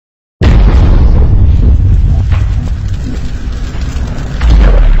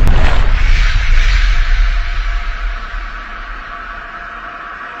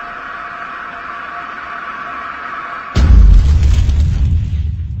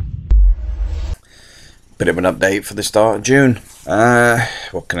Bit of an update for the start of June.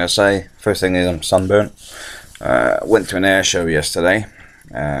 What can I say? First thing is I'm sunburnt. Went to an air show yesterday.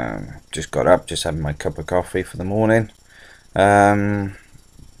 Just got up, just having my cup of coffee for the morning.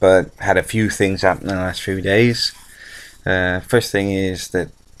 But had a few things happen in the last few days. First thing is that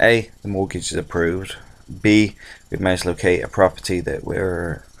A, the mortgage is approved. B, we've managed to locate a property that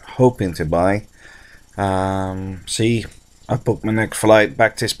we're hoping to buy. C, I've booked my next flight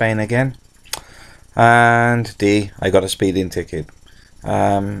back to Spain again. And D, I got a speeding ticket.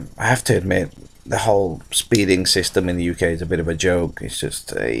 I have to admit, the whole speeding system in the UK is a bit of a joke. It's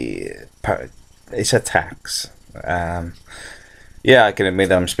just it's a tax. Yeah, I can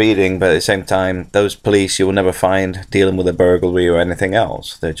admit I'm speeding, but at the same time, those police you will never find dealing with a burglary or anything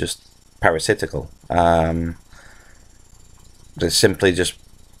else. They're just parasitical. They're simply just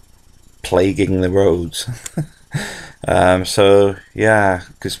plaguing the roads. So yeah,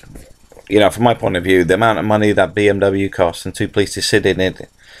 because from my point of view, the amount of money that BMW costs and two police to sit in it,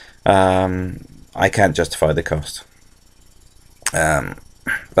 I can't justify the cost.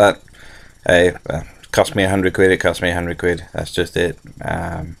 But hey, it cost me 100 quid. It cost me 100 quid. That's just it.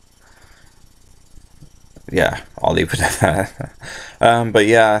 Yeah, I'll leave it at that. But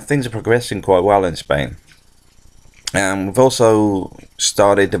yeah, things are progressing quite well in Spain. We've also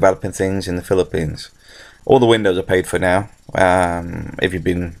started developing things in the Philippines. All the windows are paid for now. If you've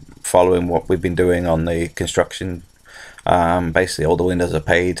been following what we've been doing on the construction, basically all the windows are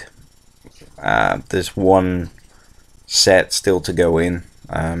paid. There's one set still to go in.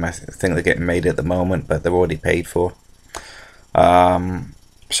 I think they're getting made at the moment, but they're already paid for.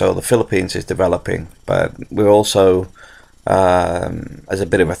 So the Philippines is developing, but we're also, as a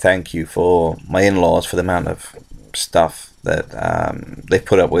bit of a thank you for my in-laws for the amount of stuff that they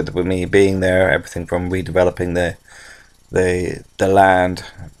put up with me being there, everything from redeveloping the land,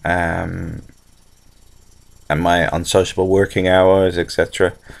 and my unsociable working hours,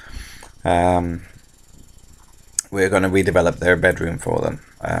 etc. We're going to redevelop their bedroom for them,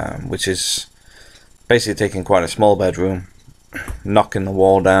 which is basically taking quite a small bedroom, knocking the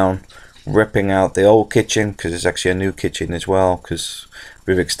wall down, ripping out the old kitchen, because it's actually a new kitchen as well, because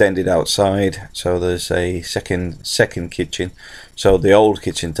we've extended outside, so there's a second kitchen. So the old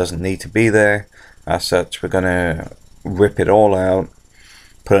kitchen doesn't need to be there. As such, we're going to rip it all out,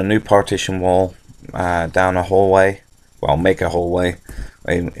 put a new partition wall down a hallway, well, make a hallway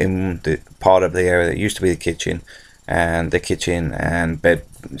in the part of the area that used to be the kitchen, and the kitchen and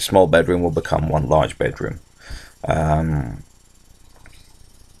small bedroom will become one large bedroom.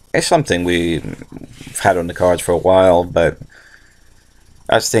 It's something we've had on the cards for a while, but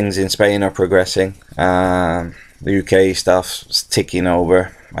as things in Spain are progressing, the UK stuff's ticking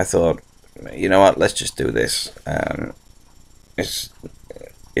over, I thought, you know what, let's just do this. It's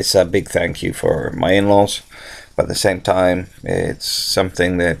a big thank you for my in-laws, but at the same time, it's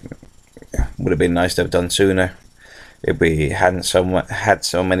something that would have been nice to have done sooner if we hadn't had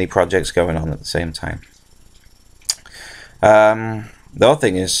so many projects going on at the same time. The other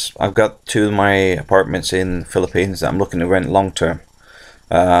thing is, I've got two of my apartments in the Philippines that I'm looking to rent long term.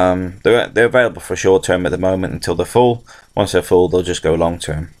 They're available for short term at the moment until they're full. Once they're full, they'll just go long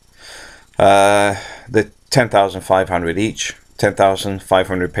term. They're 10,500 each,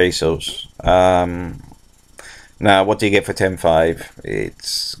 10,500 pesos. Now, what do you get for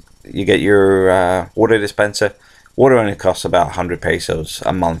 10.5? You get your water dispenser. Water only costs about 100 pesos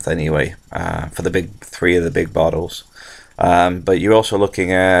a month anyway, for the three of the big bottles. But you're also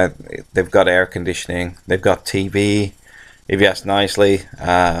looking at, they've got air conditioning, they've got TV. If you ask nicely,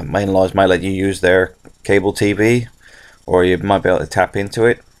 my in-laws might let you use their cable TV, or you might be able to tap into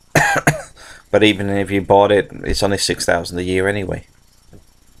it. But even if you bought it, it's only 6,000 a year anyway.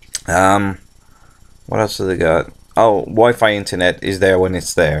 What else have they got? Oh, Wi-Fi internet is there when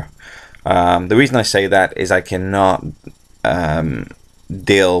it's there. The reason I say that is I cannot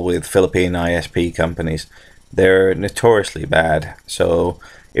deal with Philippine ISP companies. They're notoriously bad. So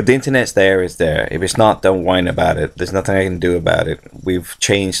if the internet's there, it's there. If it's not, don't whine about it. There's nothing I can do about it. We've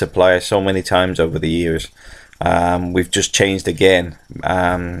changed suppliers so many times over the years. We've just changed again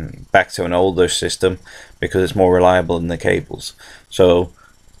back to an older system because it's more reliable than the cables. So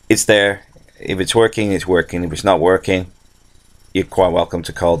it's there. If it's working, it's working. If it's not working, you're quite welcome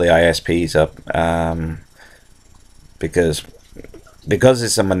to call the ISPs up, because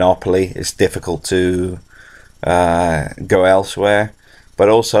it's a monopoly. It's difficult to go elsewhere, but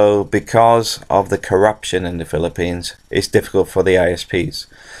also because of the corruption in the Philippines, it's difficult for the ISPs.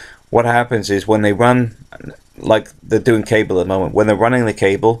 What happens is when they run, like they're doing cable at the moment, when they're running the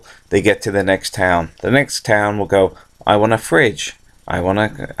cable, they get to the next town. The next town will go, I want a fridge, I want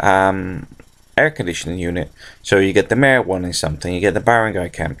a air conditioning unit. So you get the mayor wanting something, you get the barangay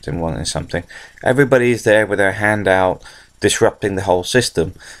captain wanting something. Everybody's there with their hand out, disrupting the whole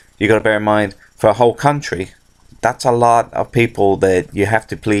system. You got to bear in mind, for a whole country, that's a lot of people that you have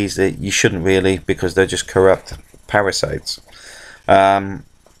to please that you shouldn't really, because they're just corrupt parasites.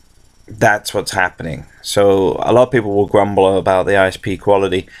 That's what's happening. So a lot of people will grumble about the ISP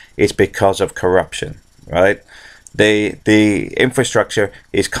quality. It's because of corruption, right? The infrastructure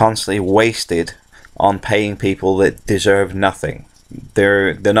is constantly wasted on paying people that deserve nothing.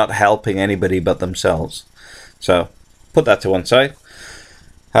 They're not helping anybody but themselves. So put that to one side.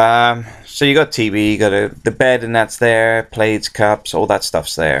 So you got TV, you got the bed, and that's there. Plates, cups, all that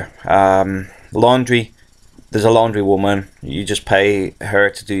stuff's there. Laundry. There's a laundry woman. You just pay her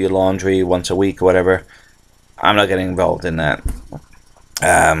to do your laundry once a week or whatever. I'm not getting involved in that.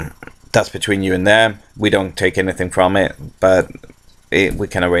 That's between you and them. We don't take anything from it, but we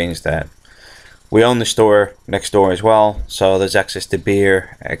can arrange that. We own the store next door as well, so there's access to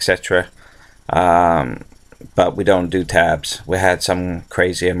beer, etc. But we don't do tabs. We had some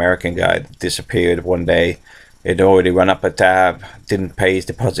crazy American guy that disappeared one day. He'd already run up a tab, didn't pay his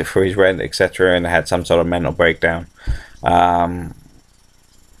deposit for his rent, etc., and had some sort of mental breakdown.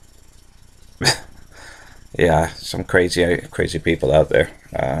 Yeah, some crazy people out there.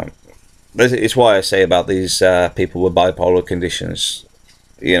 It's why I say about these people with bipolar conditions,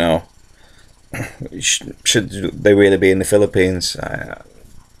 you know, should they really be in the Philippines?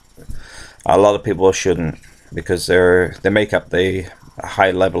 A lot of people shouldn't, because they make up the high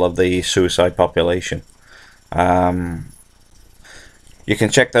level of the suicide population. You can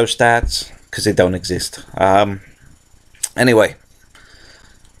check those stats because they don't exist. Anyway,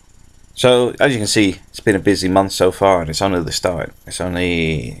 so as you can see, it's been a busy month so far, and it's only the start. It's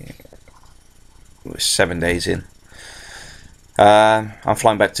only 7 days in. I'm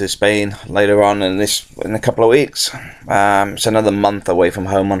flying back to Spain later on in a couple of weeks. It's another month away from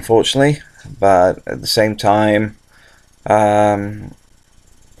home, unfortunately, but at the same time,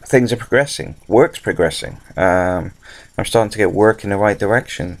 things are progressing. Work's progressing. I'm starting to get work in the right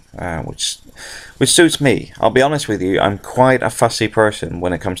direction, which suits me. I'll be honest with you. I'm quite a fussy person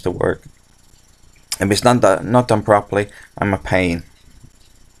when it comes to work. If it's not done properly, I'm a pain.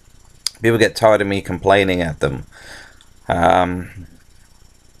 People get tired of me complaining at them.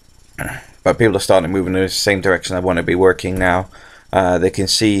 But people are starting to move in the same direction I want to be working now. They can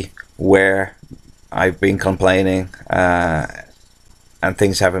see where I've been complaining, and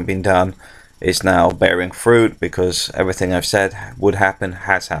things haven't been done. It's now bearing fruit, because everything I've said would happen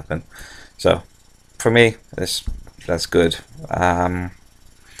has happened. So for me, that's good.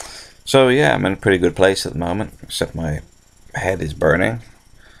 So yeah, I'm in a pretty good place at the moment, except my head is burning.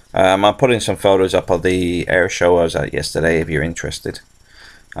 I'm putting some photos up of the air show I was at yesterday, if you're interested.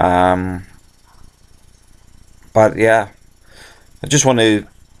 But yeah, I just want to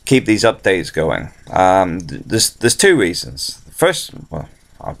keep these updates going. There's two reasons. First, well,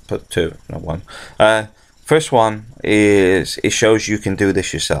 I'll put two, not one. First one is it shows you can do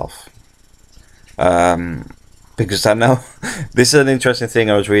this yourself. Because I know this is an interesting thing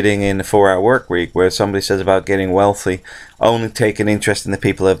I was reading in the 4-Hour Workweek, where somebody says about getting wealthy, only take an interest in the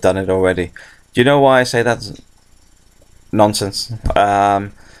people who have done it already. Do you know why I say that's nonsense? The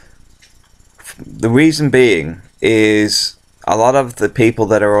reason being is a lot of the people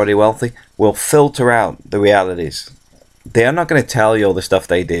that are already wealthy will filter out the realities. They are not going to tell you all the stuff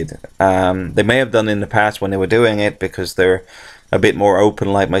they did. They may have done in the past when they were doing it, because they're a bit more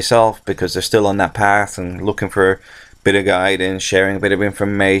open like myself, because they're still on that path and looking for a bit of guidance, sharing a bit of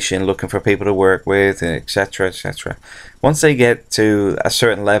information, looking for people to work with, etc., etc. Once they get to a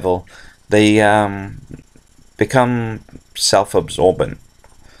certain level, they become self-absorbent.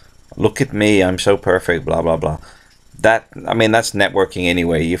 Look at me, I'm so perfect, blah blah blah. That's networking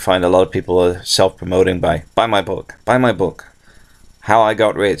anyway. You find a lot of people are self-promoting by buy my book, How I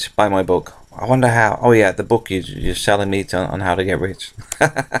Got Rich, buy my book. I wonder how. Oh yeah, the book you're selling me on how to get rich.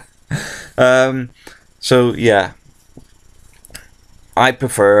 So yeah, I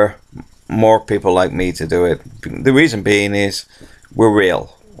prefer more people like me to do it. The reason being is we're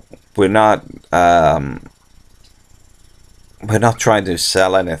real. We're not trying to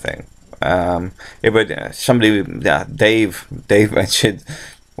sell anything. Dave mentioned,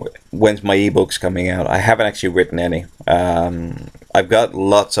 when's my ebooks coming out? I haven't actually written any. I've got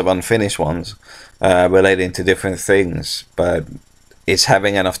lots of unfinished ones relating to different things, but it's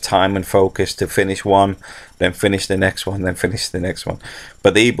having enough time and focus to finish one, then finish the next one, then finish the next one.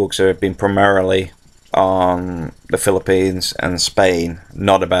 But the ebooks have been primarily on the Philippines and Spain,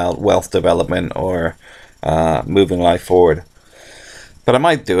 not about wealth development or moving life forward. But I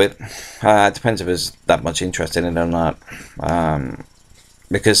might do it. It depends if there's that much interest in it or not.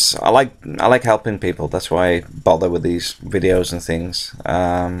 Because I like helping people. That's why I bother with these videos and things.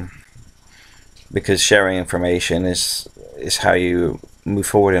 Because sharing information is how you move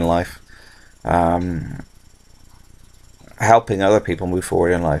forward in life. Helping other people move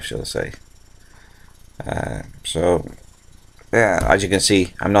forward in life, shall I say. So yeah, as you can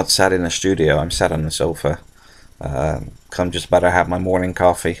see, I'm not sat in a studio. I'm sat on the sofa. I'm just about to have my morning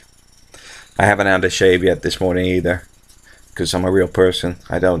coffee. I haven't had a shave yet this morning either, because I'm a real person.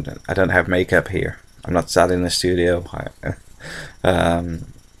 I don't have makeup here. I'm not sat in the studio.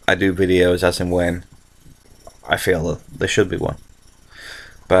 I do videos as and when I feel there should be one.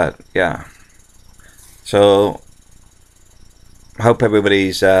 But yeah, so I hope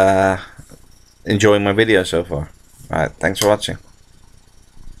everybody's enjoying my video so far. Alright, thanks for watching.